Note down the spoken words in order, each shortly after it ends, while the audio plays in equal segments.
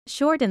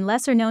Short and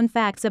lesser-known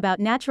facts about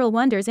natural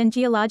wonders and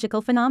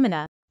geological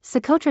phenomena.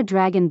 Socotra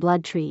dragon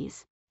blood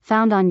trees.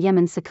 Found on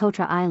Yemen's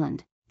Socotra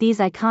Island, these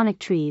iconic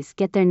trees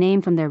get their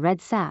name from their red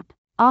sap,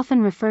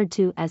 often referred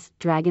to as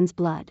dragon's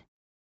blood.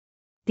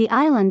 The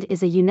island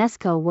is a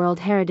UNESCO World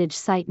Heritage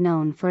Site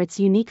known for its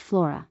unique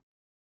flora.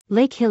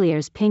 Lake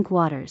Hillier's pink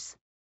waters.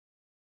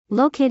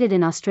 Located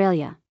in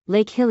Australia,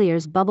 Lake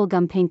Hillier's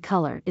bubblegum pink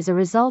color is a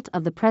result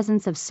of the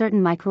presence of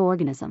certain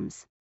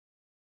microorganisms.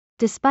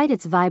 Despite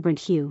its vibrant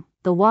hue,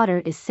 the water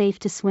is safe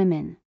to swim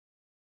in.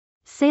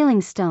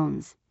 Sailing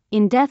stones.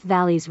 In Death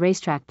Valley's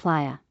racetrack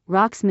playa,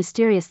 rocks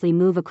mysteriously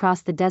move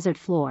across the desert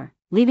floor,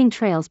 leaving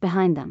trails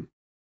behind them.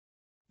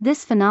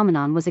 This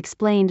phenomenon was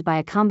explained by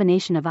a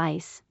combination of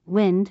ice,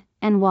 wind,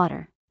 and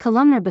water.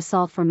 Columnar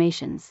basalt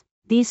formations.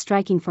 These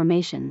striking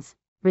formations,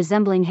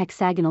 resembling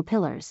hexagonal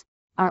pillars,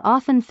 are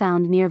often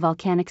found near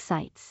volcanic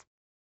sites.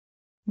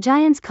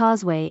 Giant's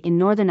Causeway in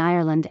Northern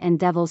Ireland and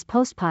Devil's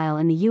Postpile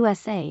in the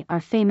USA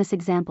are famous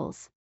examples.